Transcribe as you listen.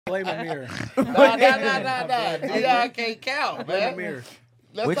Blame Amir. Nah. Dion can't count, man. Amir.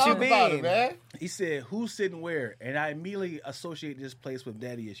 Let's What talk you about mean? it, man. He said, "Who's sitting where?" And I immediately associate this place with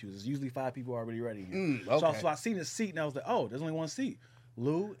daddy issues. It's usually 5 people already ready here. Okay. So I seen the seat and I was like, "Oh, there's only one seat."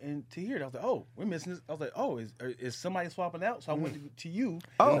 Lou and Tahir. I was like, "Oh, we're missing this." I was like, "Oh, is somebody swapping out?" So I went to you,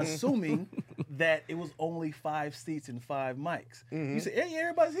 assuming that it was only 5 seats and 5 mics. You said, "Yeah,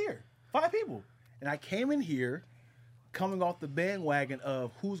 everybody's here, 5 people." And I came in here, coming off the bandwagon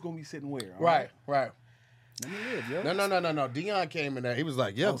of who's gonna be sitting where. all Right. Let me live, yo. No. Dion came in there. He was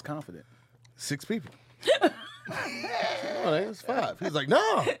like, I yo, was confident. 6 people. Oh, it's 5. He's like,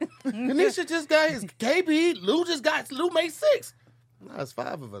 no. Kanisha just got his KB. Lou made 6. No, it's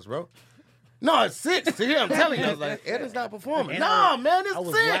 5 of us, bro. No, it's 6. To him, I'm telling you. I was like, Ed is not performing. No, man, it's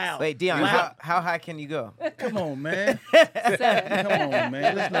 6. Loud. Wait, Dion, how high can you go? Come on, man. Come on,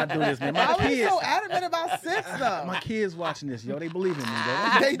 man. Let's not do this, man. Why were you so adamant about 6, though? My kids watching this, yo. They believe in me,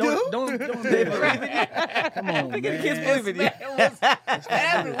 bro. They do? Don't they believe in you? Come on, man. Kids believe in you.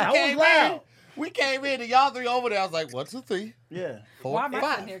 I was loud. We came in and y'all 3 over there. I was like, 1, 2, 3, Yeah. 4, Why am I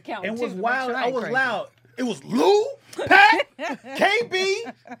 5. sitting here counting? And too was to make wild. sure I ain't was crazy? loud. It was Lou, Pat, KB,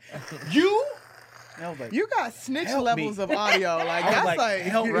 you. And I was like, You got snitch Help levels me. of audio. Like, I was that's like, like,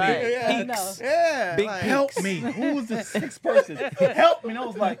 help me. Right. Yeah. I know. Yeah. Big like, help me. Who was the 6th person? Help me. And I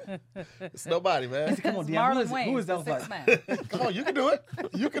was like, It's nobody, man. come on, It's Dion. Marlon Wayne. Who is that? I was the like, sixth man. Come on, you can do it.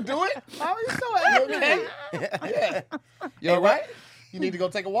 You can do it. Why were you so adamant? Yeah. You all right? You need to go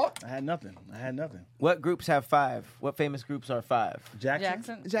take a walk? I had nothing. What groups have 5? What famous groups are 5?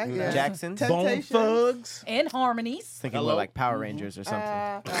 Jackson. Jackson. Jackson's? Bone Temptations. Thugs. In harmonies. Thinking more like Power Rangers or something.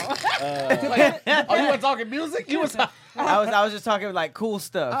 Oh, you weren't talking music? You was I was just talking like cool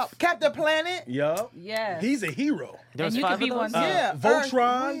stuff. Captain Planet. Yup. Yes. He's a hero. There was and you 5 could be of those? one. Yeah.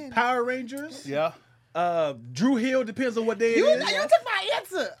 Voltron, Wind. Power Rangers. Yeah. Drew Hill, depends on what day You it is. took my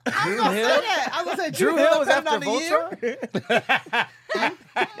answer. I was going to say that. I was going to say Drew Hill was depending after on the year. Voltron?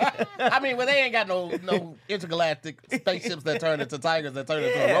 I mean, well, they ain't got no intergalactic spaceships that turn into tigers that turn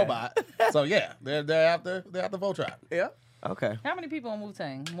into a robot. So yeah, they're after Voltron. Yeah. Okay. How many people in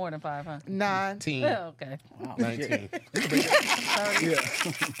Wu-Tang? More than 5, huh? 9. Yeah, okay. 19. 30,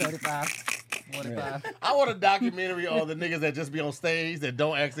 35, 45. I want a documentary on the niggas that just be on stage that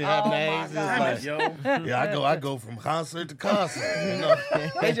don't actually have names. It's like, Yo. yeah, I go from concert to concert. You know,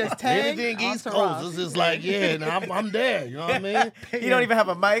 They just tag. anything East Entourage. Coast, it's just like, yeah, and I'm there. You know what I mean? You don't even have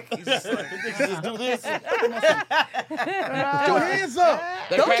a mic? He's just like, Just do this. Put your hands up.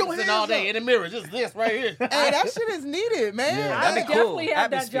 They're Don't your practicing hands all day up. in the mirror. Just this right here. Hey, that shit is needed, man. Yeah. I That'd would be cool. definitely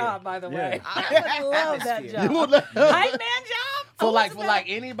have that Atmosphere. job, by the way. Yeah. I would love that Atmosphere. job. You would let- Hype man job? for like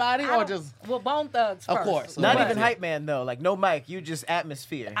anybody I or don't- just Well, Bone Thugs Of first. course. not But even hype man though. Like no mic. You just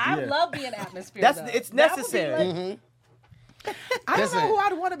atmosphere. I Yeah. love being atmosphere. That's though. it's That would be necessary. like- I don't Listen. know who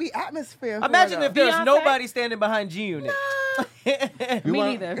I'd want to be atmosphere for. Imagine if there was Beyonce? nobody standing behind G Unit. Me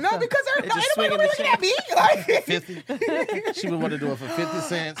want- neither. No, so. because just ain't swinging nobody the looking at me. Like, 50. She would want to do it for 50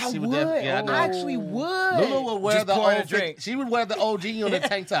 cents. I She would. Yeah, I know. I actually would. Lulu would wear Just the pouring old a drink. She would wear the OG unit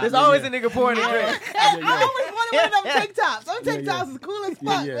tank top. There's always a nigga pouring a drink. I always wanted one of them tank tops. Them tank Yeah, tops is cool as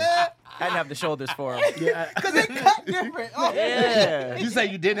fuck, yeah. man. I didn't have the shoulders for him. Yeah, Because they cut different. Oh, Yeah. You say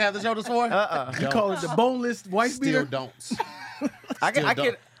you didn't have the shoulders for it? you call it the boneless wife Still beater. don't. I could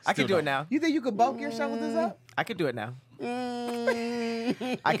don't. I could do Still it now. You think you could bulk your shoulders up? I could do it now.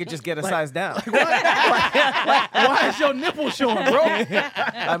 I could just get a size down. Why is your nipple showing, bro?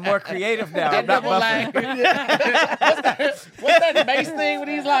 I'm more creative now. I'm That not nipple buffing. like, what's that bass thing when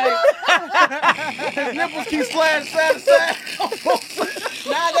he's like, His nipples keep sliding side to side.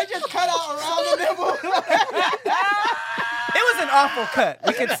 Nah, they just cut out around the nipple. It was an awful cut.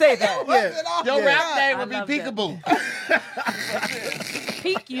 We could say that. Yeah. your rap name I would be love that. Peekaboo.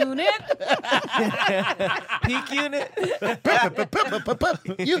 Peak unit. Peak unit.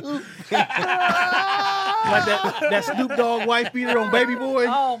 You. Like that Snoop Dogg wife beater on Baby Boy.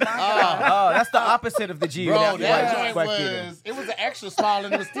 Oh my God. Oh, that's the opposite of the G Bro, unit. that White- joint white beater. was, it was an extra small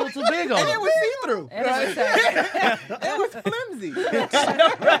and it was still too big on And it it. was see-through. And it was sad. It was flimsy.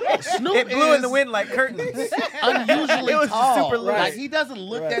 Snoop It blew in is the wind like curtains. unusually It was tall. super loose. Like, he doesn't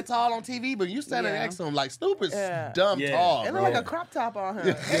look that tall on TV, but you standing Yeah. next to him like Snoop is Yeah. dumb Yeah. tall, It bro. looked like a crop top on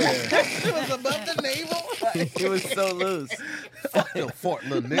her. It was above the navel. It was so loose. Fuck your fort,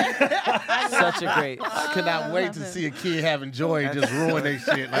 little nigga. Such a great. Could not wait to see a kid having joy and just ruin their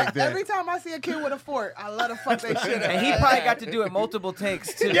shit like that. Every time I see a kid with a fort, I let her fuck their shit up. And he probably got to do it multiple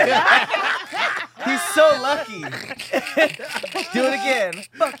takes too. He's so lucky. Do it again.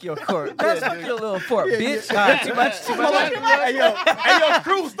 Fuck your court. That's your little fort, bitch. Too much. Hey, yo,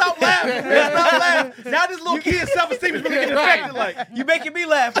 crew, stop laughing. Man. Stop laughing. Now this little kid's self-esteem is really getting affected. Like, You making me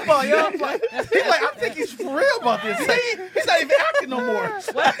laugh. Come on, yo. he's like, I think he's for real about this. He's not even acting no more.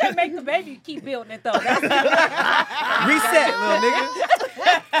 What if they make the baby keep building it though? That's Reset, little nigga.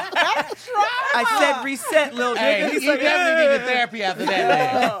 I said reset, little Hey, nigga. he definitely needed therapy after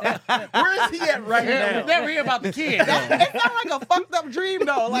that, man. Where is he at right We now? never hear about the kid. It sounds like a fucked up dream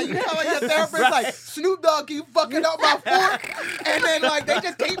though. Like you tell your therapist like Snoop Dogg keep fucking up my fork, and then like they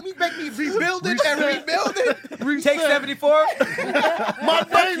just make me rebuild it and rebuild it. Take 74. My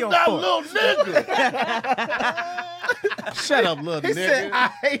name's your not fault. little nigga. Shut up, little He said, nigga. I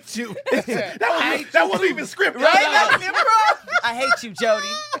hate you. That wasn't even scripted. Right? That was improv. I hate you, Jody.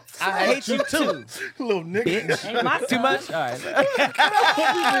 I hate you too. Little nigga. ain't my Too much? All right. That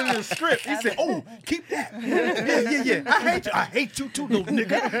wasn't in the script. He said, oh, keep that. Yeah. I hate you too, little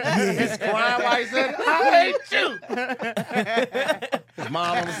nigga. He's crying while he said, I hate you. His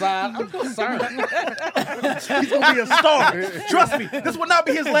mom on the side. I'm concerned. He's going to be a star. Trust me, this will not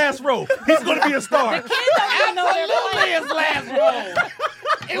be his last role. He's going to be a star. kids don't even know they're Absolutely his last role.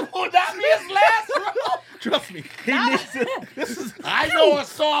 It will not be his last role. Trust me. He needs to. This is I know a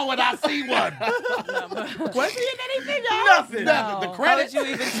star when I see one. Was he in anything, y'all? nothing. The How did credits. you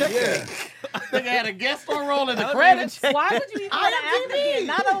even check that? Nigga had a guest star role in the How credits. did you Why would you even want to act again?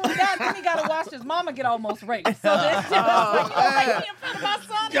 Not only that, then he got to watch his mama get almost raped. So that's just like, you don't make me in front of my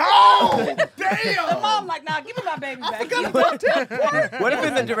son. Oh, The damn. mom like, nah, give me my baby back. What if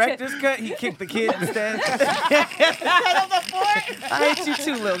in the director's cut he kicked the kid instead? I hate you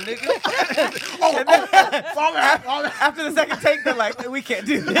too, little nigga. After the second take, they're like, we can't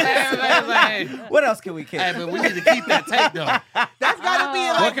do this. Hey, What else can we kick? but we need to keep that tape though. That's gotta be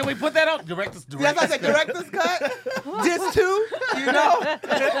What like can we put that on? Director's that's like a director's cut. Disc 2, you know?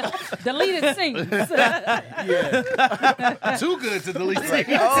 Deleted scenes. Too good to delete.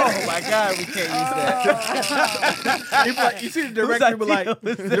 Oh my God, we can't use that. He'd be like, you see the director be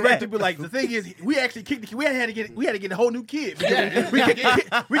like, the thing is, we actually kicked the kid. We had to get a whole new kid. Because we kicked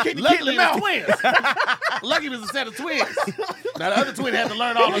the kid in Luckily, the it was mouth. twins. Lucky it was a set of twins. Now the other twin had to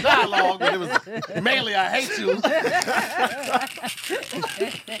learn all the dialogue, but it was mainly "I hate you."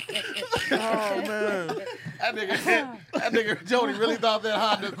 Oh man. That nigga Jody really thought that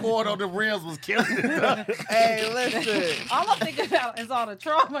Honda Accord on the rims was killing it. Hey, listen. All I'm thinking about is all the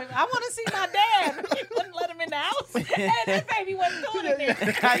trauma. I want to see my dad. He wouldn't let him in the house. And that baby wasn't doing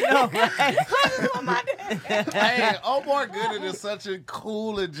anything. I know, right? I just want my dad. Hey, Omar Gooding is such a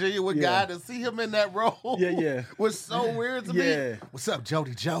cool and genuine guy. To see him in that role Yeah. was so weird to Yeah. me. What's up,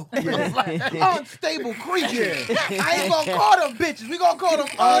 Jody Joe? Unstable creatures. I ain't gonna call them bitches. We gonna call them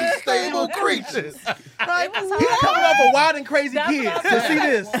unstable creatures. Right? It was He's hard. coming off a wild and crazy That's kid. what I To said. see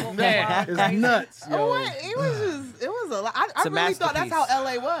this, Man. it's nuts, yo. Oh, it was a lot. I It's a really thought that's how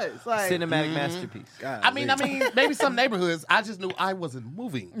masterpiece. LA was. Like, Cinematic masterpiece. God, I mean, maybe some neighborhoods. I just knew I wasn't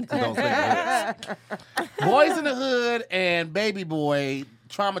moving to those neighborhoods. Boys in the Hood and Baby Boy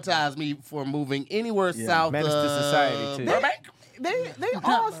traumatized me for moving anywhere south Menace to of society, too. Burbank. they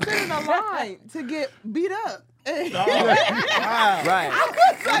all stood in a line to get beat up. wow. Right.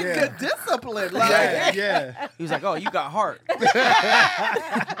 Like Yeah. the discipline. Like, Yeah. He was like, oh, you got heart. And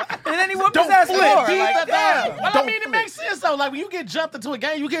then he whooped Don't his ass flip. more. Keep Like, that down. damn. Well, I mean, it makes sense though. Like when you get jumped into a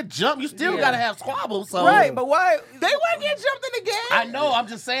game, you get jumped. You still gotta have squabbles. So Right, but why? they wouldn't get jumped in the game. I know. I'm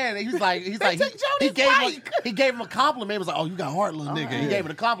just saying. He's like took he Jody's gave him bike. he gave him a compliment. He was like, "Oh, you got heart, little nigga." He gave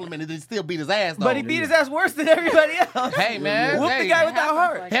him a compliment and then still beat his ass. Though. But he beat his ass worse than everybody else. Hey man, Whoop hey, the guy without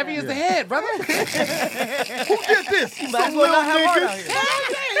heart. Like heavy that. as the head, brother. Who did this? You Might as some well little not have heart out niggas.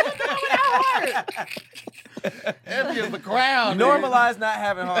 here. Heavy as the crown. Normalize not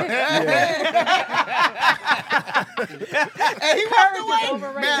having heart. And he walked away.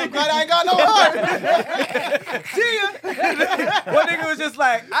 Man, I'm glad I ain't got no heart. See ya. One nigga was just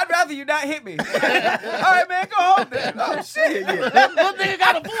like, I'd rather you not hit me. All right, man, go home then. Oh, shit. That little nigga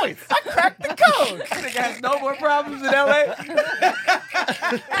got a voice. Crack the code. This nigga has no more problems in L.A.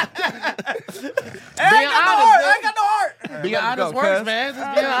 I ain't got no heart. Being Let him honest go, works, cuz. man.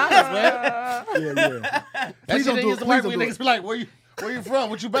 Just being honest, man. Yeah. That Please shit don't they do used it. to work Please when don't do niggas be like, where you from?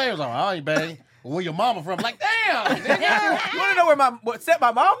 What you bang? I was like, I ain't bang. Where your mama from? Like, damn, nigga. You want to know where what set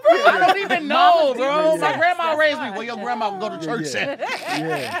my mom from? I don't even know, bro. Yeah. My grandma raised me. Where your grandma would go to church at?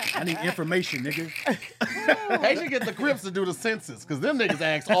 Yeah. I need information, nigga. They should get the Crips to do the census, because them niggas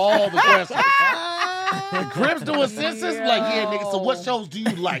ask all the questions. The Crips doing census? Like, yeah, nigga, so what shows do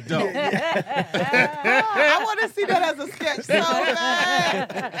you like, though? I want to see that as a sketch so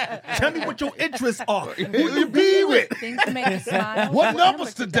bad. Tell me what your interests are. Who you be with? Things to make you smile. What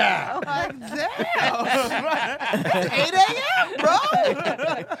numbers to dial? Like, damn. 8 a.m., bro.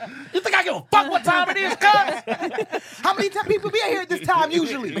 You think I give a fuck what time it is, cuz? How many people be here at this time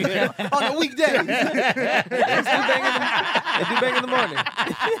usually on the weekdays? They do bang in the morning.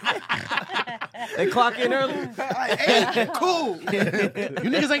 They clock in early. Hey, cool. You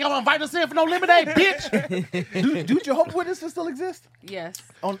niggas ain't gonna invite us in for no lemonade, bitch. Do Jehovah's Witnesses still exist? Yes.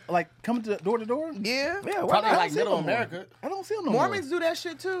 On like coming to door? Yeah. Probably like middle America. I don't see them no Mormons do that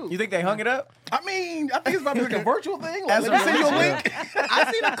shit too. You think they hung it up? I mean, I think it's probably like a virtual thing. Like, As let me a send you a religion. link.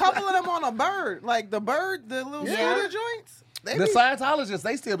 I seen a couple of them on a bird. Like the bird, the little scooter joints. They The be, Scientologists,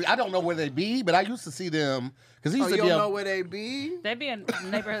 they still be. I don't know where they be, but I used to see them because he oh, used you to don't be. know where they be? They be in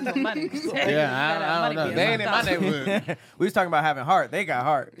neighborhoods with money. Yeah, I don't know. They ain't in my neighborhood. We was talking about having heart. They got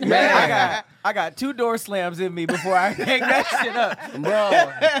heart. Man. I got 2 door slams in me before I hang that shit up. Bro,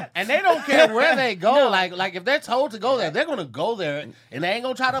 and they don't care where they go. Like if they're told to go there, they're gonna go there, and they ain't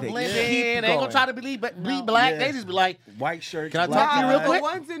gonna try to blend keep in. They ain't gonna going. try to be black. Yeah. They just be like, White shirts. Can I black talk to you real eyes. quick? The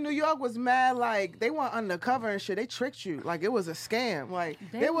ones in New York was mad like they went undercover and shit. They tricked you like it was a scam. Like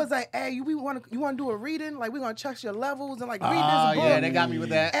they was like, hey, you want to do a reading? Like we gonna check your levels and like read this book. yeah, they got me with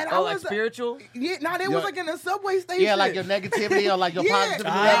that. And I Oh, was like spiritual? Yeah, nah, they was like in a subway station. Yeah, like your negativity or like your Yeah. positivity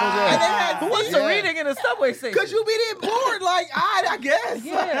And levels. they Yeah. had What's yeah. the reading in a subway station? Cause you be there bored, like I guess.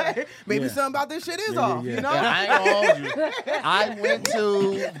 Yeah. Like, maybe Yeah. something about this shit is Yeah, off. yeah. You know. I ain't gonna hold you. I went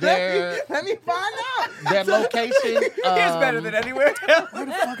to their Let me find out. location. It's better than anywhere else. Where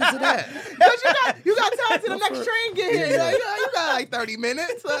the fuck is it at? Cause you got time till the next train get here. Like, you got like 30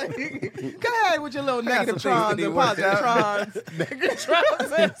 minutes. Like, go ahead with your little negative some things trons that and need positive worked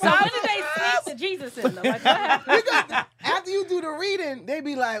trons. So how did they sneak the Jesus in them? Like, what happened? Because after you do the reading, they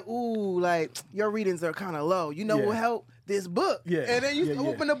be like, ooh, like your readings are kind of low. You know what will help? This book. Yeah. And then you Yeah, yeah.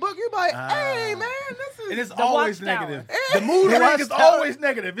 open the book, you be like, hey man, this is And it's The always watchtower. negative. The mood ring is always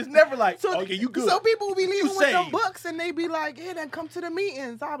negative. It's never like, oh yeah, you good. So people will be leaving with them saved. books and they be like, yeah, then come to the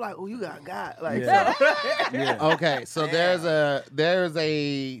meetings. I'm like, oh, you got God. Like, Yeah. so, Yeah. Okay, so there's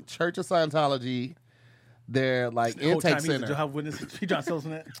a Church of Scientology. Their like The whole time intake he's a center. Jehovah's Witness. He trying to sell us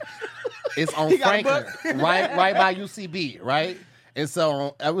on that. It's on He got a Franklin, right by UCB, right? And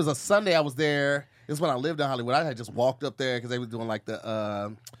so it was a Sunday. I was there. This is when I lived in Hollywood. I had just walked up there because they was doing like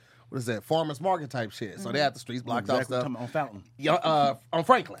the what is that, farmers market type shit. So they had the streets blocked off stuff. On Fountain. Yeah, on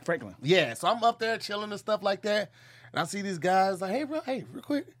Franklin. Franklin. Yeah, so I'm up there chilling and stuff like that. And I see these guys like, hey, bro, hey, real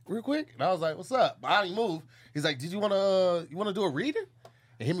quick. And I was like, what's up? But I didn't move. He's like, did you wanna do a reading?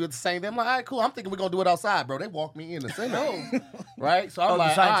 And hit me with the same thing. I'm like, all right, cool. I'm thinking we're gonna do it outside, bro. They walked me in the center. Right? So I'm the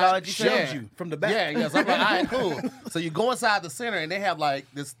like, Scientology all right, Shelves you from the back. Yeah. So I'm like, all right, cool. So you go inside the center and they have like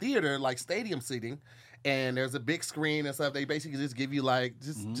this theater, like stadium seating, and there's a big screen and stuff. They basically just give you like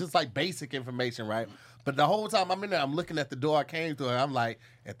just like basic information, right? But the whole time I'm in there, I'm looking at the door I came through, and I'm like,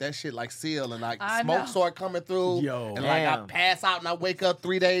 at that shit like seal and like I smoke know. start coming through, Yo. and like I Damn. pass out and I wake up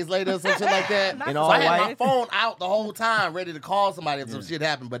 3 days later or some shit like that. In So all I had my white? phone out the whole time, ready to call somebody if some shit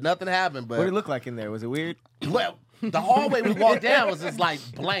happened, but nothing happened. But What did it look like in there? Was it weird? well, the hallway we walked down was just like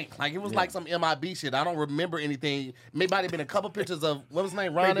blank. Like it was like some MIB shit. I don't remember anything. Maybe might have been a couple pictures of what was his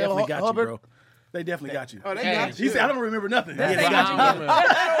name, They Ron definitely L. got Hubbard. you, bro. They definitely got you. oh, they Hey, got He you. said, I don't remember nothing. They Yeah, got got you. you.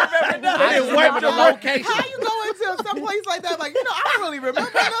 I didn't wipe the location. How you go into some place like that? Like, I don't really remember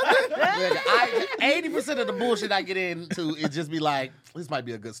nothing. 80% of the bullshit I get into is just be like, this might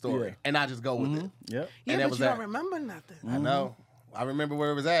be a good story, Yeah. and I just go with it. Yep. Yeah, And that but was you that. don't remember nothing. I know. I remember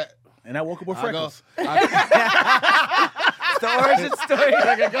where it was at. And I woke up with I go. freckles. The origin story.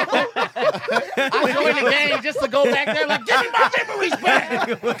 I joined the game just to go back there like, give me my memories back.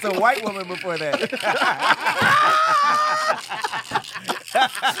 It was a white woman before that.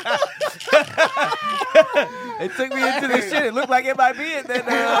 It took me into the shit. It looked like it might be it. Then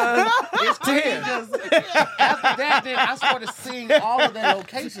it's 10. After that, then I started seeing all of their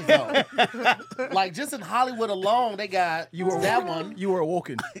locations though. Like just in Hollywood alone, they got that one. You were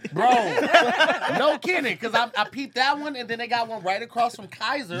awoken. Bro, no kidding, because I peeped that one, and then they got one right across from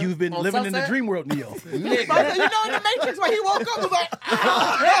Kaiser. You've been on living in the Sunset. dream world, Neo. Nigga. But you know, in the Matrix, when he woke up, he was like,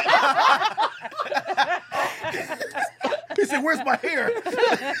 He said, where's my hair?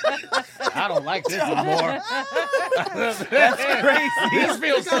 I don't like this anymore. That's crazy. This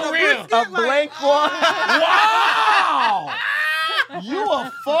feels so real. A blank wall. Wow! You a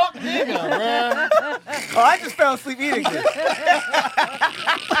fuck nigga, bruh. Oh, I just fell asleep eating this.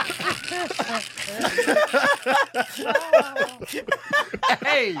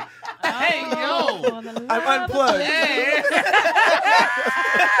 Hey, yo. I'm unplugged.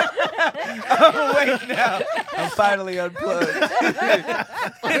 I'm awake now. I'm finally unplugged.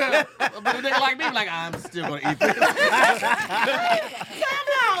 But a nigga like me, like, I'm still gonna eat this.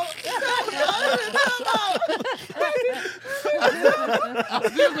 I'm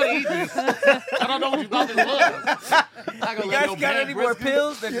still gonna eat this. I don't know what you thought this was. You guys got any more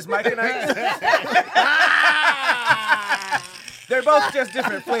pills than just Mike and I? They're both just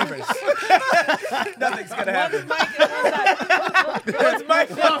different flavors. Nothing's gonna happen. What's Mike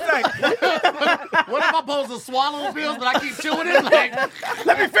and Mike? What am I supposed to swallow the pills, but I keep chewing it? Like,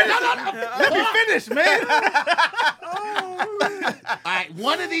 let me finish. Let me finish, man. All right,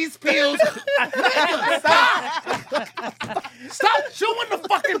 one of these pills. Stop chewing the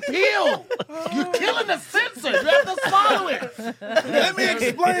fucking pill. You're killing the sensor. You have to swallow it. Let me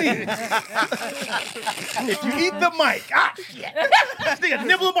explain. If you eat the mic, shit. This nigga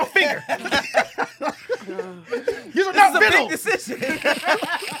nibbling my finger. These are not This is a big vittles. decision.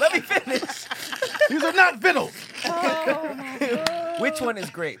 Let me finish. These are not vittles. Which one is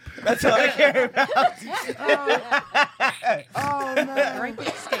grape? That's all I care about. Grape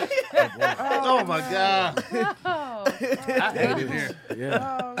escape. Oh my God. Oh, I hate it here.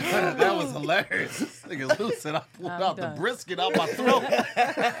 Yeah. That was hilarious. This nigga Lou said I pulled I'm out done. the brisket out my throat.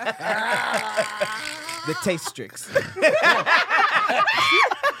 The taste tricks.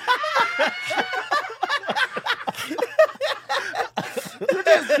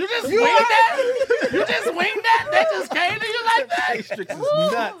 You just winged that? You just winged that? That just came to you like that? Strix is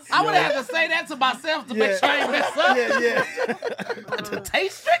nuts. I would have to say that to myself to make sure I ain't mess up. Yeah. The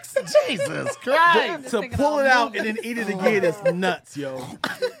taste tricks? Jesus Christ. To pull it out and then eat it again is nuts, yo.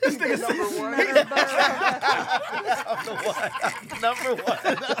 This nigga Number one.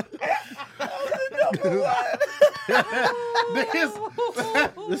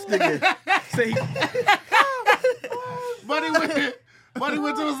 This nigga say Buddy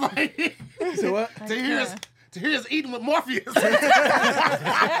went to his like, so what? to hear us eating with Morpheus.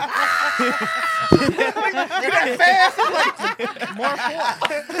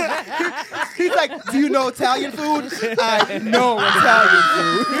 He's like, do you know Italian food? I know Italian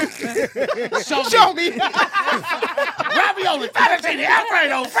food. Show me. Ravioli, fettuccine,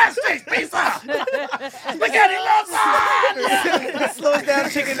 Alfredo, fresh steak, pizza, spaghetti lasagna. Slows down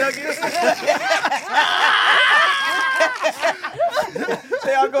chicken nuggets.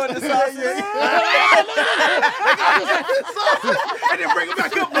 They all go into sauce. And then bring it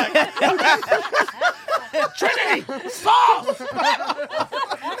back up like Trinity, sauce.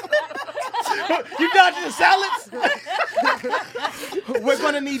 you dodging the salads? We're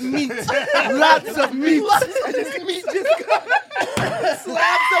gonna need meat. Lots of meat. Slabs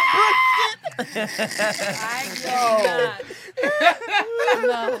of brisket.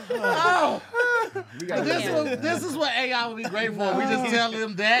 This is what AI would be great for. We just tell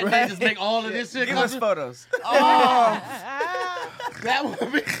them that. They just make all of this shit Give come us through. photos. That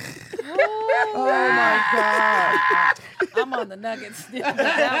would be. Oh my God. I'm on the nuggets still.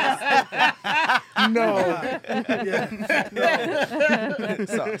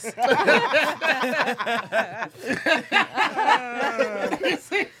 Sauce.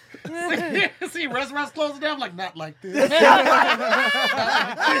 See, restaurants closing down like not like this.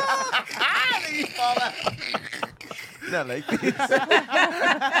 Not like this.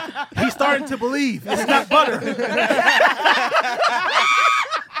 He's starting to believe it's not butter.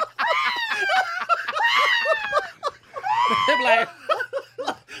 I'm like,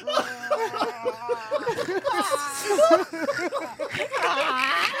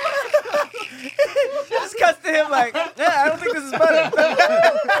 Just cuts to him like, yeah, I don't think this is butter.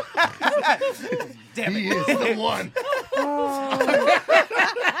 Damn he it. is the one.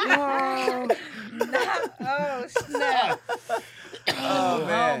 Oh, snap. Oh,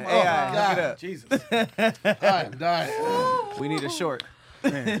 man. AI, look it up. Jesus. I am dying. We need a short.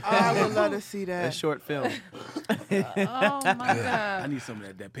 I would love to see A that. short film. Oh, my I God. need some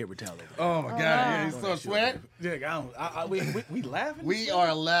of that paper towel. Oh my God! Yeah, he's so sweat. Yeah, we laughing? We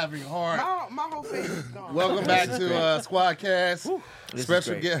are laughing hard. My whole face is gone. Welcome back to SquADcast. This is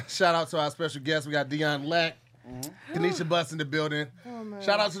Special great. guest. Shout out to our special guest. We got Dion Lack, Kanisha Bus in the building.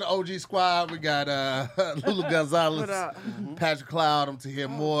 Shout out to the OG squad. We got Lulu Gonzalez, What up? Patrick Cloud. I'm to hear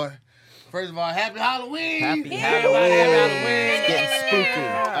more. First of all, happy Halloween! Happy Halloween! It's getting spooky.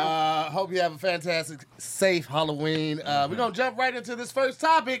 Hope you have a fantastic, safe Halloween. We're gonna jump right into this first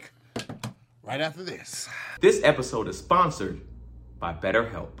topic right after this. This episode is sponsored by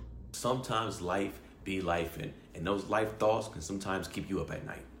BetterHelp. Sometimes life be lifing, and those life thoughts can sometimes keep you up at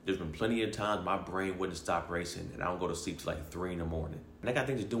night. There's been plenty of times my brain wouldn't stop racing, and I don't go to sleep till like 3 in the morning. And I got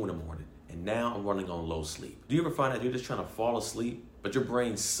things to do in the morning. and now I'm running on low sleep. Do you ever find that you're just trying to fall asleep, but your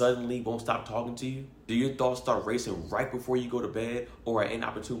brain suddenly won't stop talking to you? Do your thoughts start racing right before you go to bed or at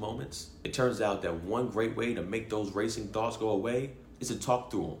inopportune moments? It turns out that one great way to make those racing thoughts go away is to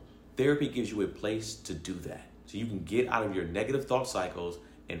talk through them. Therapy gives you a place to do that, so you can get out of your negative thought cycles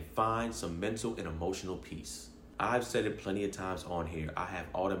and find some mental and emotional peace. I've said it plenty of times on here. I have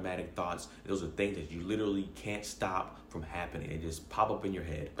automatic thoughts. Those are things that you literally can't stop from happening. They just pop up in your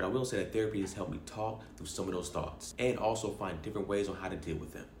head. But I will say that therapy has helped me talk through some of those thoughts and also find different ways on how to deal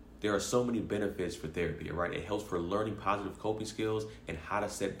with them. There are so many benefits for therapy, right? It helps for learning positive coping skills and how to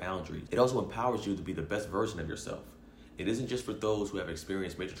set boundaries. It also empowers you to be the best version of yourself. It isn't just for those who have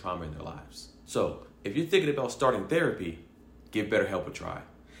experienced major trauma in their lives. So, if you're thinking about starting therapy, give BetterHelp a try.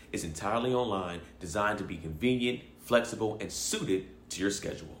 It's entirely online, designed to be convenient, flexible, and suited to your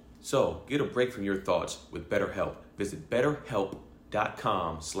schedule. So, get a break from your thoughts with BetterHelp. Visit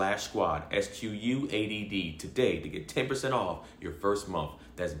betterhelp.com/squad, SQUADD, today to get 10% off your first month.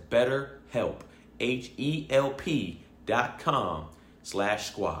 That's BetterHelp,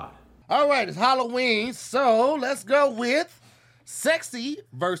 HELP.com/squad. All right, it's Halloween, so let's go with sexy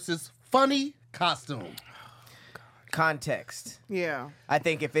versus funny costume. Context. Yeah. I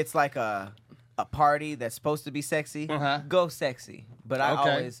think if it's like a party that's supposed to be sexy, go sexy. But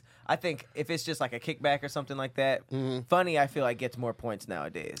I think if it's just like a kickback or something like that, funny, I feel like gets more points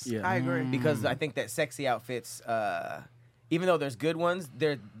nowadays. Yeah. I agree. Because I think that sexy outfits, even though there's good ones,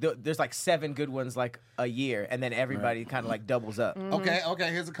 there's like 7 good ones like a year, and then everybody kind of like doubles up. Okay,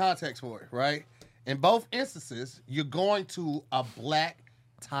 here's the context for it, right? In both instances, you're going to a black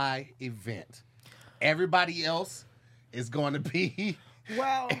tie event. Everybody else is going to be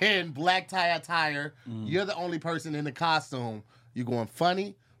in black tie attire. You're the only person in the costume. You going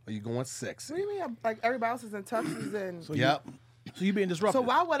funny or you going sexy? What do you mean? Like everybody else is in tuxes and. So you being disruptive. So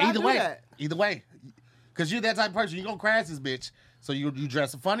why would I do that? Either way. Because you're that type of person. You're going to crash this bitch. So you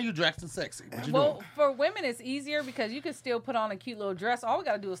dress funny, you dress sexy. What you doing? For women, it's easier because you can still put on a cute little dress. All we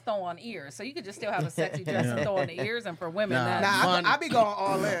got to do is throw on ears. So you could just still have a sexy dress and throw on the ears. And for women, I be going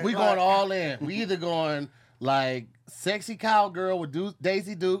all in. We going all in. We either going like sexy cowgirl with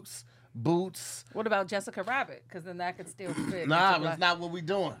Daisy Dukes, boots. What about Jessica Rabbit? Because then that could still fit. Nah, that's not what we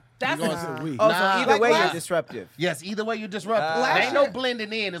doing. That's we not. going So either way, you're disruptive. Yes, either way, you're disruptive. There ain't no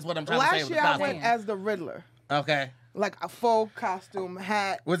blending in is what I'm trying to say Last with year the I costume. went as the Riddler. Okay. Like a full costume,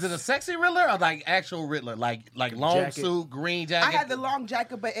 hat. Was it a sexy Riddler or like actual Riddler? Like long Jacket. suit, green jacket? I had the long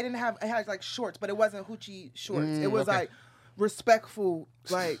jacket, but it had like shorts, but it wasn't hoochie shorts. It was like respectful,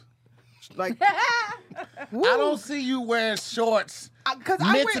 like I don't see you wearing shorts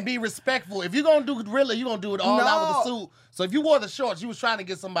meant to be respectful. If you're going to do Riddler, you're going to do it all out with the suit. So if you wore the shorts, you was trying to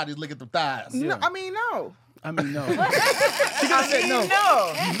get somebody to look at the thighs. No, I mean, no. I mean, no. No.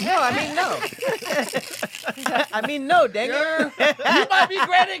 I mean, no, dang it. You might be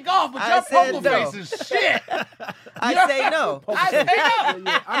great at golf, but your poker face is shit. I say no.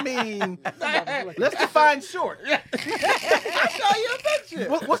 I mean, let's define short. I'll show you a picture.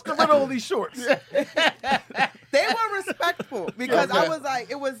 What's the riddle of these shorts? They were respectful because I was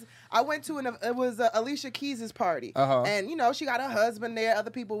like, I went to it was Alicia Keys' party, and she got her husband there.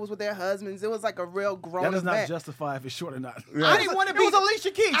 Other people was with their husbands. It was like a real grown That does event. not justify if it's short or not. I didn't want to be. It was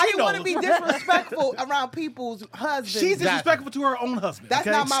Alicia Keys. I didn't want to be disrespectful around people's husbands. She's disrespectful to her own husband. That's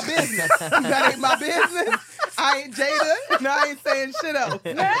not my business. That ain't my business. I ain't Jada. No, I ain't saying shit else. All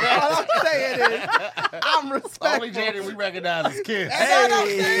I'm saying is I'm respectful. Only Jada we recognize as kids. That's all I'm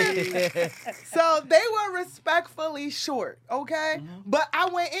saying. So they were respectfully short, okay? But I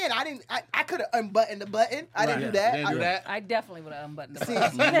went in. I could have unbuttoned the button. I didn't do that. Didn't do that? I definitely would have unbuttoned the See,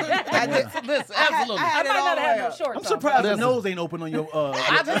 button. Listen, absolutely. I might not have no shorts. I'm surprised the Listen. nose ain't open on your. I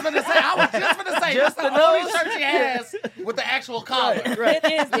was just going to say, that's the only shirt she has with the actual collar. It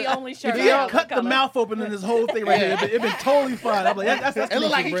is the only shirt. If I you have cut the color. mouth open in this whole thing right here, it been totally fine. I'm like, that's It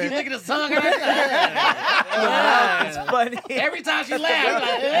looked like he keep licking his tongue. It's funny. Every time she laughs,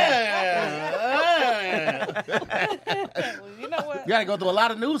 You know what? you got to go through a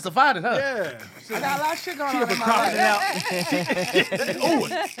lot of news to find it, huh? Yeah. I got a lot of shit going She on been in my cropping it life. out. Ooh,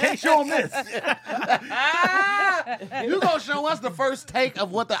 can't show them this. You gonna show us the first take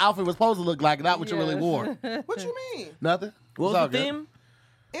of what the outfit was supposed to look like, not what you really wore. What you mean? Nothing. What It's all was the good. theme?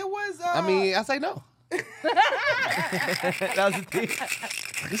 It was. I mean, I say no. That was the theme.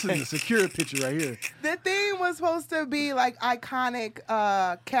 This is a secure picture right here. the theme was supposed to be like iconic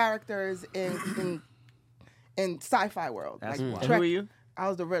characters in sci-fi world. That's like wild. Trek. And who are you? I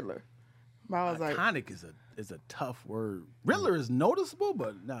was the Riddler. But I was like, Iconic is a is a tough word. Riddler is noticeable,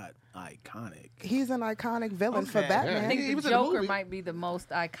 but not iconic. He's an iconic villain for Okay. Batman. I think He the was in the Joker movie. might be the most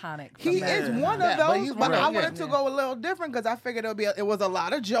iconic. He from is Batman. one of Yeah, but those, he's but one I of- wanted to go a little different because I figured it was a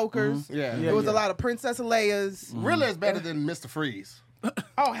lot of Jokers. Yeah. It was a lot of Princess Leia's. Riddler is better than Mr. Freeze.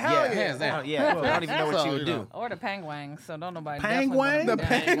 Oh hell yeah! hands down. Yeah, I don't even know what So, you would you do. know. Or the Penguin, so don't nobody. Penguin? The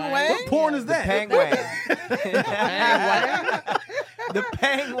definitely Penguin? What porn is that? Penguin. The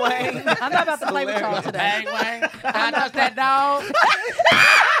Penguin. I'm not about to play with y'all today. Penguin. Can I touch that dog?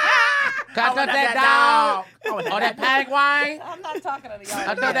 Can I touch that dog? Oh, that penguin? I'm not talking to y'all.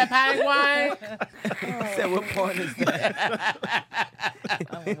 I touch that penguin? I said, what porn is that?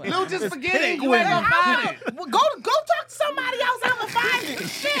 Lou, just forget it. You Penguin. ain't gonna find it. Well, go talk to somebody else. I'm gonna find it.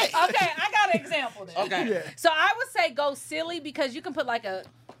 Shit. Okay, I got an example then. Okay. So I would say go silly because you can put like a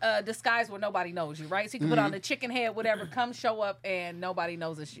disguise where nobody knows you, right? So you can put on a chicken head, whatever, come show up and nobody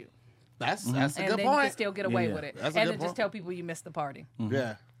knows it's you. That's a And good then you can point. still get away Yeah. with it. That's a And good then just point. tell people you missed the party.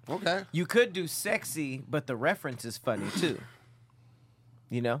 Yeah. Okay. You could do sexy, but the reference is funny too.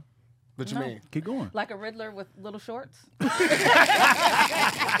 You know? What you No. mean? Keep going. Like a Riddler with little shorts.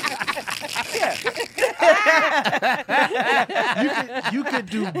 You could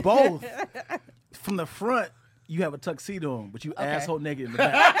do both. From the front, you have a tuxedo on, but you asshole naked in the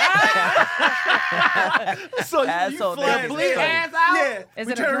back. So Asshole you fly naked is bleed funny. ass out. Yeah. Is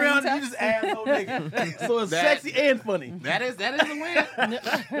we it a turn green around and tux? you just asshole naked. So it's That- sexy and funny. That is a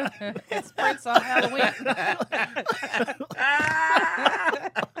win. It's Prince on Halloween.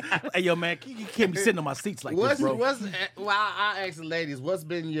 Hey, yo, man, you can't be sitting on my seats like this, bro. Well, I ask the ladies, what's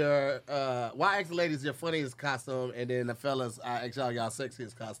been your why I ask the ladies your funniest costume, and then the fellas I ask y'all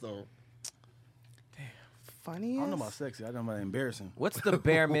sexiest costume. I Funniest. don't know about sexy. I don't know about embarrassing. What's the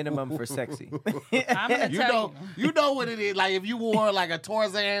bare minimum for sexy? I'm gonna You tell know, you know what it is. Like if you wore like a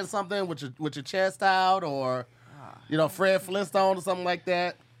Tarzan something with your chest out, or Fred Flintstone or something like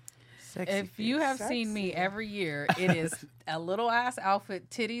that. Sexy If you have seen me every year, it is a little ass outfit,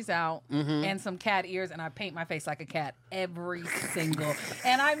 titties out, and some cat ears, and I paint my face like a cat every single.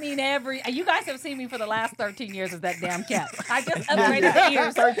 And I mean every. You guys have seen me for the last 13 years as that damn cat. I just upgraded the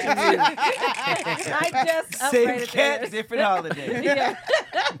ears. 13 years. I just Same upgraded cat, the ears. different holiday. Yeah.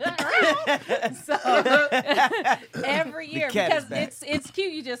 So every year cat because is back. it's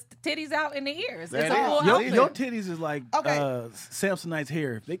cute. You just titties out in the ears. There It's it a is. full Your, outfit. your titties is like Okay. Samsonite's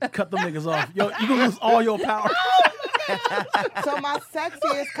hair. If they cut them niggas off, yo, you gonna lose all your power. So my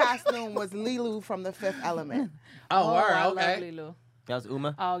sexiest costume was Lilu from The Fifth Element. Oh, I word, love okay. Lulu. That was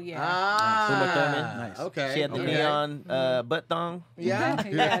Uma. Oh yeah. Uma Thurman. Nice. Okay. She had the okay. neon butt thong. Yeah.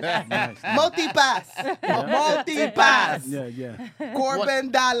 Yes. Nice. Multipass. Multipass. Yeah.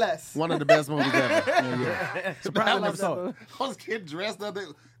 Corbin Dallas. One of the best movies ever. Yeah. Surprised I never saw it. I was getting dressed up.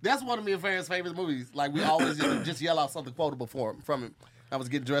 That's one of me and Farron's favorite movies. Like we always just yell out something quotable from him. I was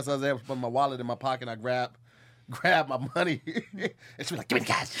getting dressed. I was there, put my wallet in my pocket. I grabbed my money, and she was like, "Give me the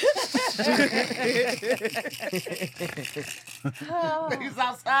cash." He's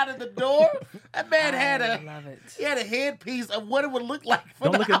outside of the door. That man had I love it. he had a headpiece of what it would look like.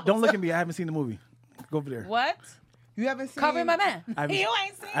 Don't look at me. I haven't seen the movie. Go over there. What? You haven't seen Cover my man. I haven't- You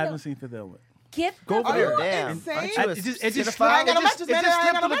ain't seen I haven't him. seen Fifth Element. Get Go over Are there. you Damn. insane? Aren't you a It just I ain't cinephile? got no matches, man. I ain't got no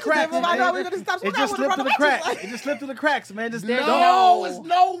slipped through the matches, cracks, man. I man. know we're gonna stop. It just slipped through the cracks. It just slipped through the cracks, man. Just No, it's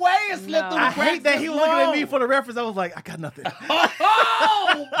no way it slipped through the I cracks. hate that he was looking at me for the reference. I was like, I got nothing.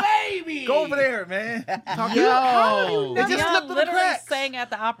 Oh, baby! Go over there, man. Yo, It just Dion slipped through the literally cracks. sang at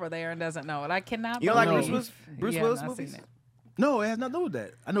the opera there and doesn't know it. I cannot. You don't like believe- Bruce Yeah, Willis I've not movies? seen it. No, it has nothing to do with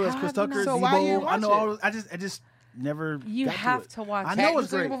that. I know it's How Chris have you Tucker, not- So why you Debo. didn't I know watch all. I just never. You got have it. to watch I it. know it's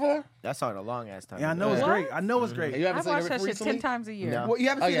seen it great. before? That saw it a long ass time. Yeah, I know ago. it's What? great. I know it's great. You haven't I've seen watched it that shit recently? 10 times a year. No. Well, you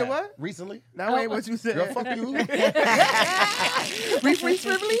haven't Oh, seen yeah. it what? Recently? That ain't what you said. Girl, fuck you. Free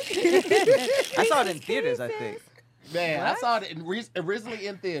Swiftly? I saw it in theaters, I think. Man, I What? saw it originally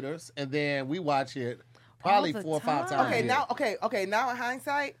in theaters, and then we watch it probably All the 4 or 5 time. times. Okay, a year. now, now in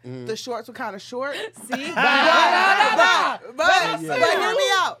hindsight, the shorts were kind of short. See? But hear me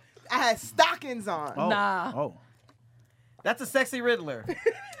out. I had stockings on. Oh. Nah. Oh. That's a sexy Riddler.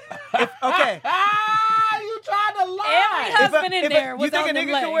 Okay. You tried to lie. Every husband in there you was think on a them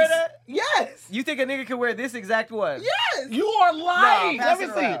nigga legs. could wear that? Yes. You think a nigga could wear this exact one? Yes. You are lying. pass Let me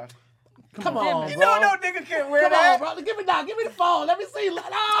it see. around. Come on, You bro. No nigga can wear Come on, that. bro. Give me the phone. Let me see.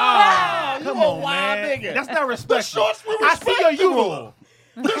 Oh, you Come a on, wild man. nigga. That's not respectful. shorts were I see your respectable. Euro.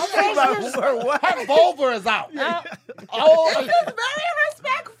 The shorts were her vulva is out. Oh, Very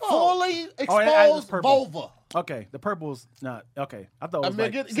respectful. fully it's exposed purple. vulva. Okay, the purple's not okay. I thought it was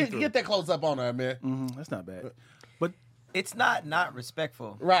Amir, like get that close up on her, man. That's not bad. But It's not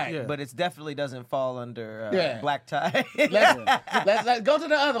respectful. Right. Yeah. But it definitely doesn't fall under Yeah. black tie. Let's go to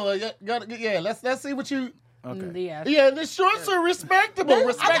the other one. Let's see what you. Okay. Yeah. Yeah, the shorts are respectable. I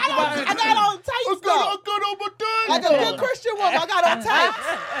got on tights though. Like a good Christian woman, I got on tights.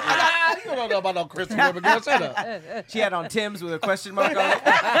 You don't know about no Christian woman, girl. Shut up. She had on Tim's with a question mark on it.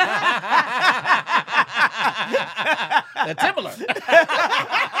 The Timbler.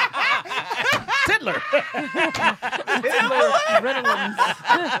 Tiddler.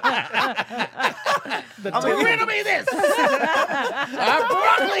 Riddle me this.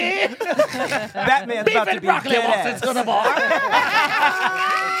 Broccoli. Batman's Beef about to and be broccoli dead walks ass. into the bar.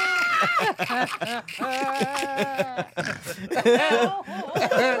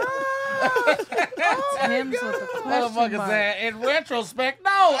 Tim's with the question Motherfucker mark. said, in retrospect,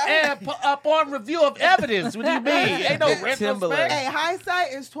 no. And upon review of evidence, what do you mean? Ain't no retrospect. Hey,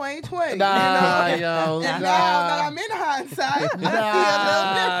 hindsight is 20/20. Nah, you know? yo. And now that I'm in hindsight, I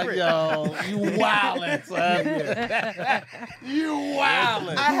see a little different. Yo, you wildin', son. You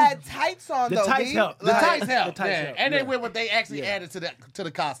wildin'. I had tights on The though. tights B. help. The Like, tights help. The tights Yeah. help, And yeah. they went what they actually added to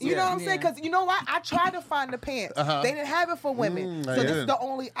the costume. You know what I'm saying? Because you know what? I tried to find the pants. Uh-huh. They didn't have it for women, they so this is didn't. the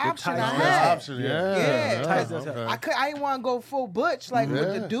only option I tights. had. Option, Yeah, Tights because does help. I didn't want to go full butch like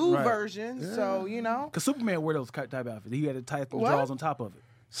with the dude Right. version. So you know, Because Superman wore those type outfits. He had the tight What? drawers on top of it.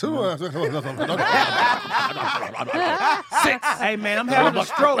 So, Hey, man, I'm having a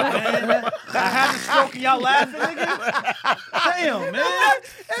stroke, man. I had a stroke and y'all laughing, nigga? Damn, man.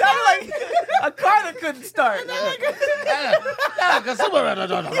 Sounded like a car that couldn't start. I'm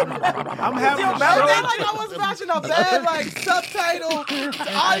having a I felt stroke. like I was watching a bad like subtitle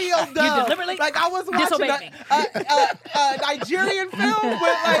audio dub. deliberately Like I was watching disobeyed me. a Nigerian film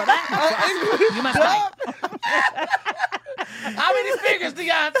with like English You must dub. how many fingers do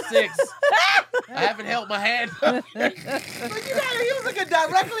you have? 6. I haven't held my hand. But you know, he was looking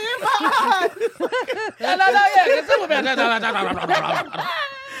directly in my eyes. Yeah.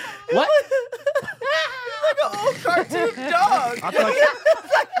 What? Like an old cartoon dog. I thought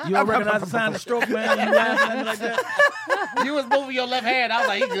you don't recognize the sign of stroke, man. You laughing at me like that? You was moving your left hand. I was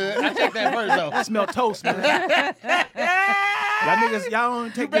like, he good. I checked that first, though. I smell toast, man. Y'all niggas, y'all don't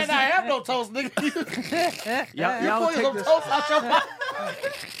You take better this. not have no toast, nigga. Y'all You don't pull take some this. toast out your mouth.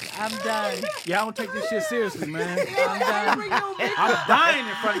 I'm done. Y'all don't take this shit seriously, man. I'm done. I'm dying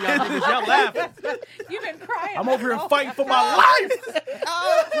in front of y'all niggas. Y'all laughing. You've been crying. I'm over here fighting for my life.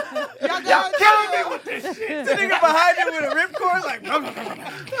 Y'all Killing me with this shit. The nigga behind him with a ripcord, like,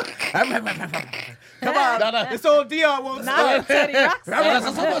 come on, this old Dion won't Not stop. a Teddy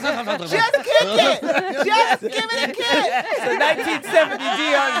Ruxpin. Just kick it. Just give it a kick. The 1970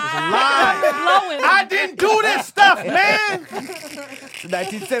 Dion Lie. Blowing. I didn't do this stuff, man. The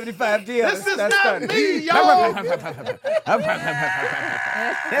 1975 Dion. This is That's not funny. me, yo.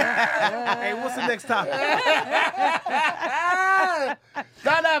 Hey, what's the next topic?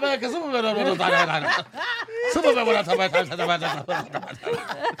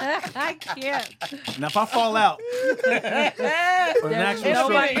 I can't. Now, if I fall out, or an actual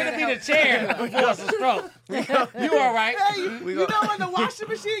Nobody- stroke, It'll be the chair before it's a stroke. You all right? Hey, you know when the washing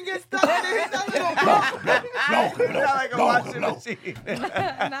machine gets stuck in it, it's that little Not like a washing machine.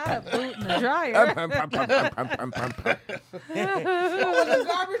 Not a boot in the dryer. when the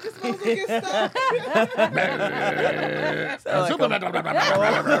garbage disposal gets stuck.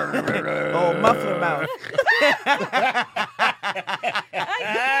 Oh, muffler mouth.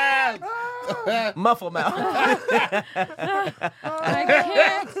 Muffle mouth. I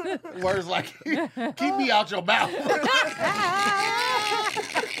can't. Words like, keep me out your mouth.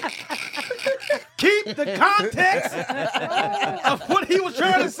 keep the context of what he was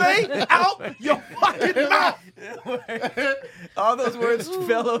trying to say out your fucking mouth. All those words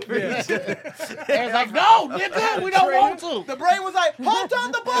fell over each other. It's like, no, nigga, we don't want to. The brain was like, hold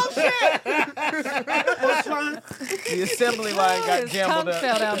on the bullshit. The assembly line got His jumbled tongue up.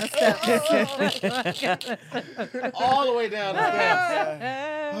 fell down the steps. All the way down the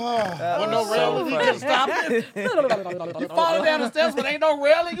steps. With no railing, you can stop it. You falling down the steps, but ain't no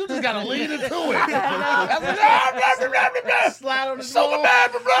railing, you just gotta lean into it. Slide on the floor. Hey,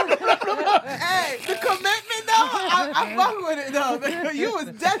 the commitment though, I fuck with it though. You was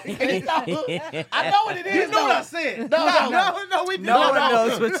dedicated. I know what it is. You know though. what I said. No, we No don't. one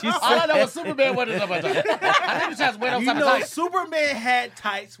knows what you All I said. know is Superman with his up on top. I think you just went You upside know, the Superman had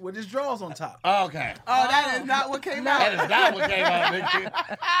tights with his drawers on top. Okay. Oh, that is not what came That out. is not what came out, nigga.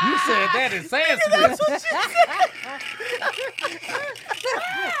 You said that in Sanskrit.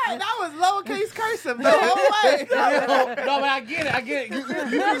 That was low lowercase cursive the whole way. No, but I get it. You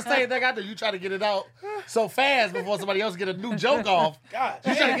do the same thing I do. You try to get it out so fast before somebody else get a new joke off. You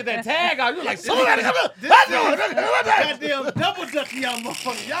try to get that tag out. You're like, somebody come on. Goddamn double dutching y'all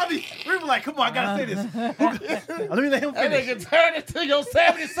motherfuckers. Y'all be like, come on, I gotta say this. Let me let him And finish. they can turn it to your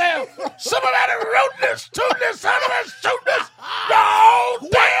 70 sound. Somebody wrote this, shoot this, shoot this. No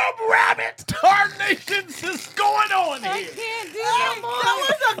damn rabbit. Tarnations is going on I here. can't do no more. That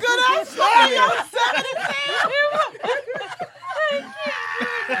was a good ass story.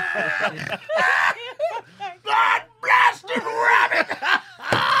 God blasted rabbit.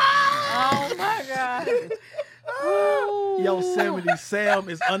 Oh my God. Yosemite Sam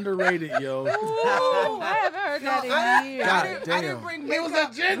is underrated, yo. Ooh, I haven't heard that in years. God I didn't bring He was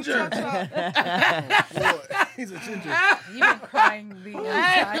a ginger. He's a ginger. You've been crying the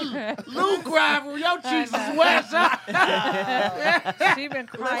entire. Lou cried from your cheeks is wet, son. She's been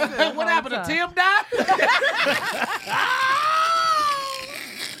crying. the What whole happened to time. Tim died?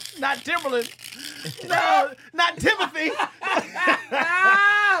 Not Timberland. No, not Timothy.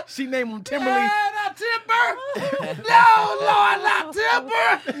 She named him Timberly. Not Timber. No, Lord, not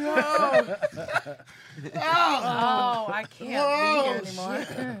Timber. Oh, I can't be here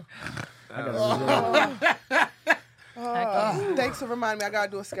anymore. Thanks for reminding me. I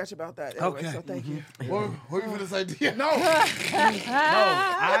gotta do a sketch about that. Anyway, Okay. So thank you. What are you going to say, dear? No,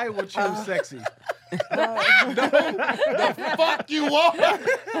 I would choose sexy. The fuck you want?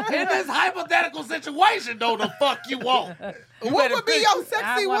 In this hypothetical situation, though, the fuck you want? What would be your I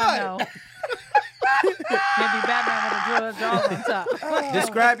sexy want one? to know. Maybe Batman with a jaws on top.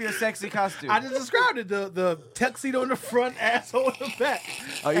 Describe your sexy costume. I just described it. The tuxedo in the front, asshole in the back.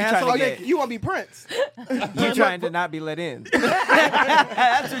 Oh, you Asshole trying to naked. get? You want to be Prince? You trying to not be let in?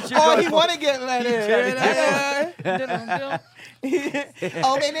 That's what you're Oh, going he for. want to get let in. Oh, an It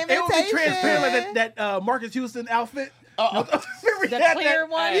would be invitation. transparent like that Marcus Houston outfit. Remember he The had clear that,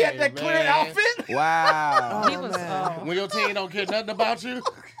 one? He had that clear Man. outfit. Wow. He was. Oh. When your team don't care nothing about you?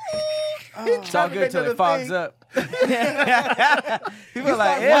 It's all good till it fogs up. People are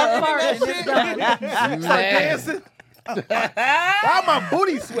like, One yeah. part and it's done. Start dancing. Why my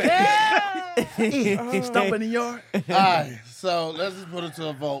booty sweating? Stumping in the yard. All right, so let's just put it to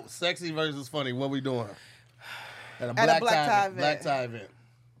a vote. Sexy versus funny. What we doing? At a black tie event. Black tie event.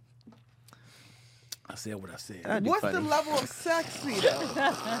 I said what I said. That'd be What's funny. the level of sexy though?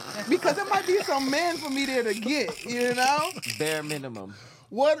 Because there might be some men for me there to get, you know? Bare minimum?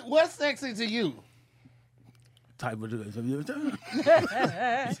 What's sexy to you? Type of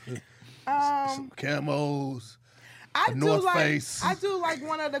Camos. I North do like Face. I do like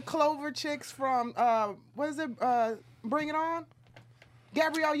one of the Clover chicks from what is it? Bring It On,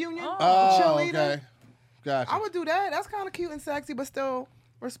 Gabrielle Union, the Oh, cheerleader. okay. Gotcha. I would do that. That's kind of cute and sexy, but still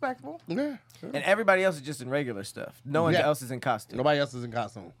respectful. Yeah. And everybody else is just in regular stuff. No one Yeah. else is in costume. Nobody else is in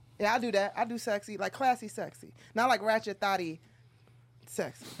costume. Yeah, I do that. I do sexy, like classy sexy, not like ratchet thotty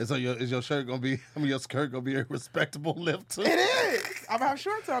sexy. And so is your shirt gonna be? Your skirt gonna be a respectable lift too? It is. I'm gonna have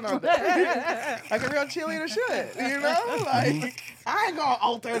shorts on all day, like a real cheerleader should. You know, like I ain't gonna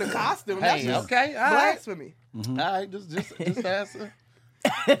alter the costume. That's Hey, just okay, all right. blasphemy. All right, just answer.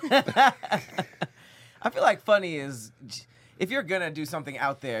 I feel like funny is, if you're gonna do something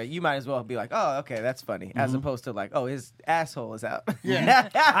out there, you might as well be like, oh, okay, that's funny, as opposed to like, oh, his asshole is out. Yeah.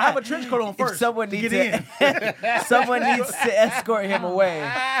 I have a trench coat on first. If someone to needs get in. someone needs to escort him away.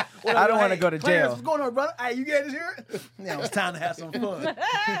 I don't want to go to Clarence, jail. what's going on, brother? Hey, you get this here? Now it's time to have some fun.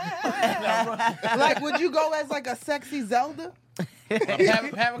 Like, would you go as like a sexy Zelda?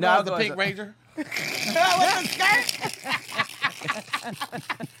 Have No, I'll the go Pink as a- Ranger. With a skirt?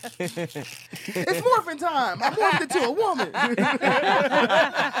 It's morphin' time. I morphed into a woman.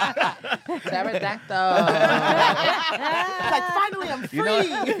 Pterodactyl. Like, finally, I'm free. You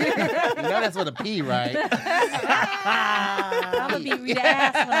know that's with a P, right? I'm gonna beat Rita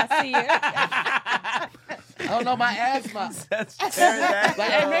ass when I see her. I don't know my asthma. That's Like,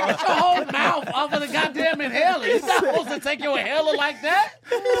 hey, man, get your whole mouth off of the goddamn inhaler. You're not supposed to take your inhaler like that.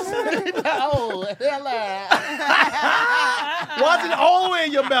 Oh, inhaler. Why is it all the way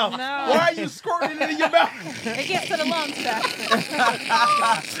in your mouth? No. Why are you squirting it in your mouth? It gets to the lungs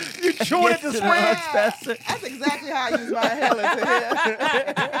faster. You chewing at the spring? That's exactly how I use my inhaler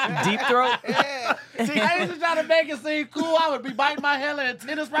to Deep throat. yeah. See, I used to try to make it seem cool. I would be biting my inhaler in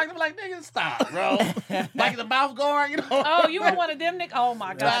tennis practice. I'm like, nigga, stop, bro. Like the mouth guard, you know? Oh, you were one of them, Nick? Oh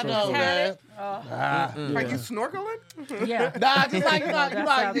my I God. know, Had man. it? Oh, Like, you snorkeling? yeah. Nah, just like, you That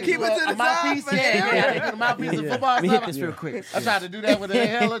sounds keep it to the a mouthpiece. side, Yeah, man. yeah, get a mouthpiece of football. Let me hit this real quick. I tried to do that with an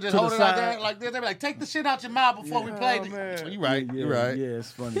inhaler, just To hold the it like side. that, like this. They be like, take the shit out your mouth before we play. You right. Yeah, You right. Yeah,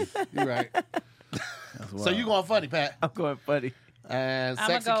 it's funny. You right. That's So you going funny, Pat? I'm going funny. And I'm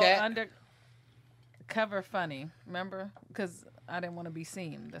sexy gonna go cat. undercover funny. Remember, because I didn't want to be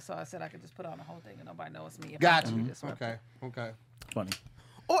seen. That's why I said I could just put on the whole thing and nobody knows me. If Got I you. want to be disruptive. Okay. Funny.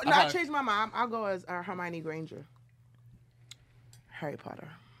 Or no, I Okay. changed my mind. I'll go as Hermione Granger. Harry Potter.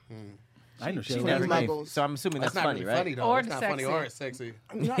 I didn't know she She had never Muggles. gave. So I'm assuming that's not funny, really right? funny though. Or It's not funny sexy. or it's sexy.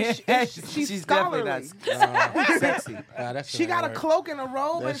 No, she's definitely scholarly. not sexy. That shit She ain't got a working. cloak and a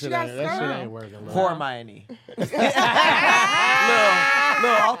robe, That and she shit got ain't- that shit skirt. ain't working. Lord. Hermione.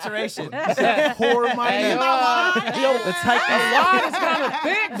 little alteration. Poor Hey, Hermione. the wand is kind of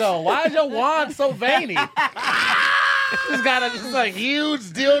thick though. Why is your wand so veiny? Just got just like huge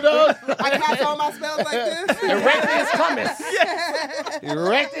dildos. I cast all my spells like this. Erectus cummus.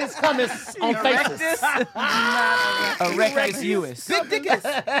 Erectus cummus on faces. Erectus Uis. Big Dickus.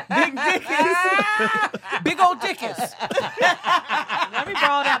 Big Dickus. Big old Dickus. Let me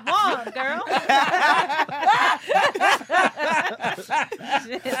borrow that wand, girl.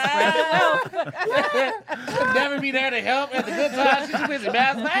 Shit, spread the wealth. Never be there to help at the good times. She's busy,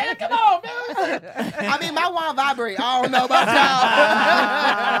 man. Hey, come on, man. I mean, my wand vibrate. I don't know about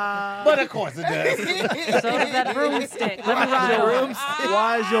y'all. But of course it does. So does that broomstick. Let me ride Your- on it.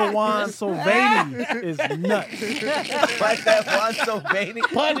 Why is your wand so veiny? It's nuts. Why is that one so veiny?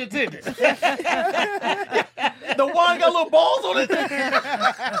 Pun intended. The wand got little balls on it.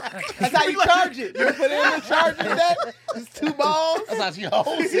 That's how you charge it. You put it in the charger deck. It's 2 balls. That's how she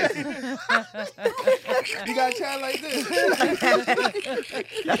holds it. You gotta charge like this.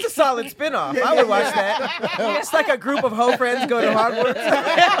 That's a solid spinoff. I would watch that. It's like a group of hoe friends go to Hogwarts.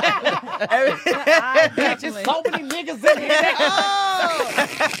 Definitely. So many niggas in here.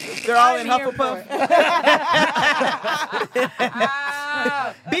 They're all in I'm here for Hufflepuff.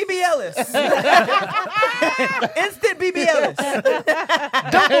 BB Ellis. Instant BB Ellis.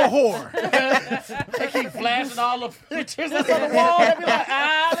 Double whore. They keep flashing all the pictures that's on the wall. They be like,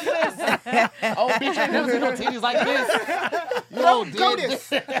 look at this. Oh, bitch, you ain't never seen no titties like this. You know, Go this.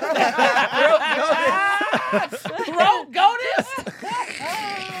 Throat goddess.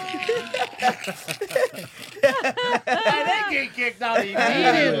 Hey, they get kicked out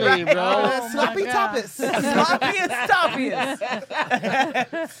immediately, bro. Sloppy God. toppers. Sloppiest,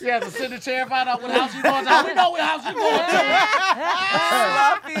 stoppiest. You have to sit in the chair and find out what house you going to. We know what house you going to.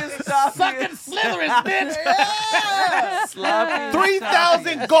 Sloppiest, stoppiest. Sucking Slytherins, bitch. Sloppy.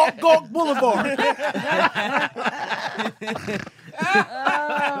 3,000 Gawk Gawk Boulevard.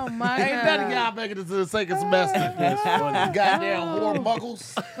 Oh my Ain't none of God. y'all making it to the second semester. That's funny. Goddamn whore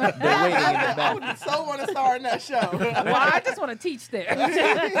muggles. They're waiting in the I back. would so want to star in that show. Well, I just want to teach there.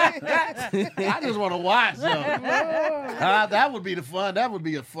 I just want to watch them. That would be the fun. That would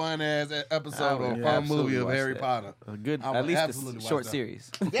be a fun ass episode or Yeah, fun movie absolutely of watch Harry that. Potter. A good, I at would least absolutely a watch short that.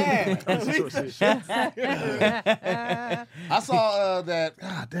 series. Yeah. I saw that.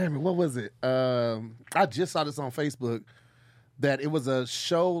 God damn it! What was it? I just saw this on Facebook. That it was a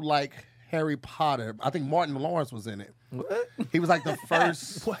show like Harry Potter. I think Martin Lawrence was in it. What? He was like the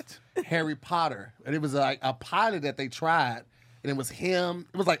first What? Harry Potter, and it was like a pilot that they tried, and it was him.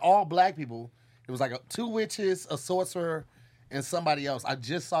 It was like all black people. It was like 2 witches, a sorcerer, and somebody else. I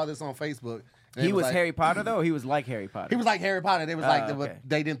just saw this on Facebook. and He it was like, Harry Potter, though? Or he was like Harry Potter? He was like Harry Potter. They was like okay.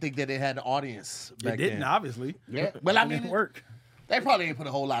 they didn't think that it had the audience back It didn't, then. obviously. Yeah. Well, I It mean, didn't work. they probably ain't put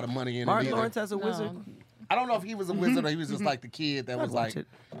a whole lot of money in it Martin either. Lawrence as a wizard? I don't know if he was a wizard or he was just like the kid that was watch like it.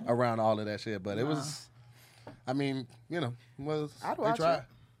 around all of that shit. But it was, I mean, was I'd they watch tried. it.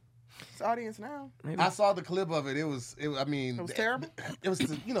 It's audience now. I saw the clip of it. I mean, It was terrible? It was,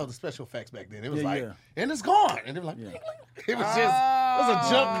 the special effects back then. It was Yeah, like, yeah. and it's gone. And they were like, Yeah. it was a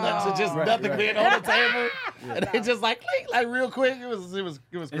jump cut to just nothing being on the table, and it just like real quick. It was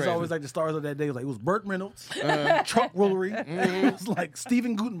crazy. It's always like the stars of that day. Like it was Burt Reynolds, Chuck Woolery. It was like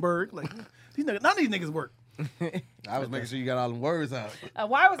Steven Gutenberg. Like these niggas, none of these niggas work. I was making sure you got all them words out.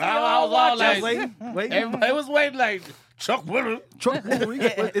 Why was he I all was all watching? like, everybody was waiting like Chuck Woolery. Chuck Woolery.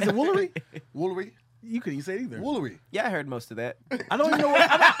 Is it Woolery? Woolery. You couldn't even say it either. Woolery. Yeah, I heard most of that. I don't even know. I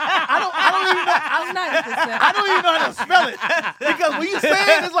I'm not interested. don't even know how to spell it because when you say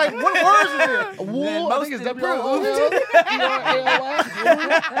it, it's like what words is there? Wool. I think it's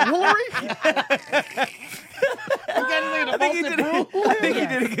Woolery. I think he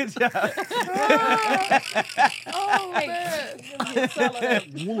did a good job.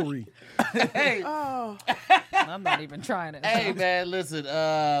 Woolery. Hey, Oh, I'm not even trying it. Hey, man, listen.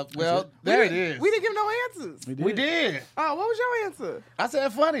 Well, there it is. We didn't give no answers. We did. Oh, what was your answer? I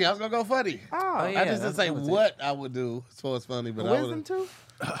said funny. I was going to go funny. Oh, yeah. I just didn't say that was it. what I would do as far as funny, but I wisdom would. too.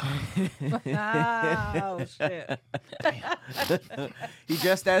 Oh shit! He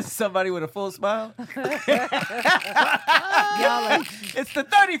dressed as somebody with a full smile. Y'all are, It's the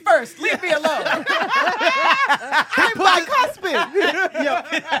 31st. Leave me alone. I'm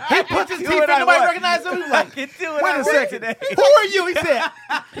bicuspid. He puts his teeth Do in, what I nobody want. recognizes him. He's I like, can do what wait I a want second. today. Who are you? He said,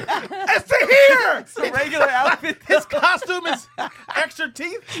 it's to here. It's a regular outfit. His costume is extra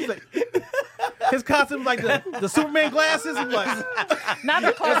teeth. He's like, his costume is like the Superman glasses. He's like, not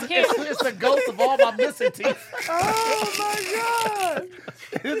the Clark Kent. It's the ghost of all my missing teeth. Oh my God.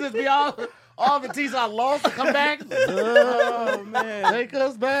 It'll just be all the teeth I lost to come back. Oh man. Take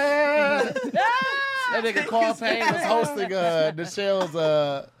us back. That nigga Carl Payne was hosting Nichelle's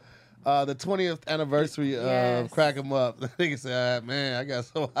the 20th anniversary Yes. of Crack 'em Up. The nigga said, man, I got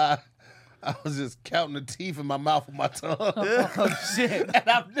so high. I was just counting the teeth in my mouth with my tongue. Oh shit. And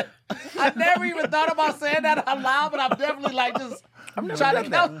I never even thought about saying that out loud, but I'm definitely like just trying to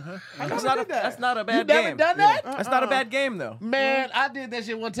count. That's not a bad You never game. done that? That's not a bad game though. Man, I did that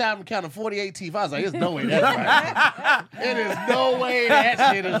shit one time and counted 48 teeth. I was like, there's no way that's right. It is no way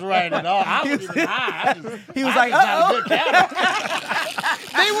that shit is right at all. I was even high. He was like, uh-oh.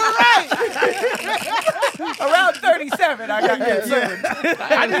 They were right. Around 37, I got concerned.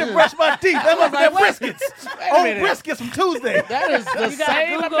 I didn't brush my teeth. That was like briskets. Oh, minute. briskets from Tuesday. That is the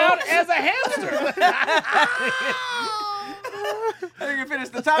same amount as a hamster. I think I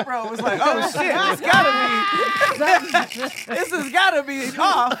finished the top row. It was like, oh shit, this gotta be. This has gotta be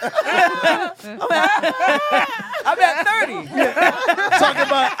off. I'm at 30. Talking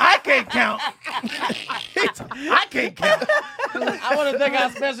about, I can't count. I can't count. I want to thank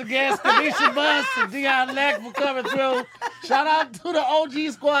our special guests, Kanisha Bus and Dion Leck for coming through. Shout out to the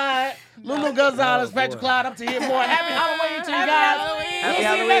OG squad, Lulu Gonzalez, Patrick Clyde, up to here more. Happy Halloween to you guys. We'll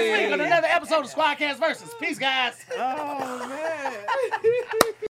see you next week on another episode of SquADcast Versus. Peace, guys. Oh man.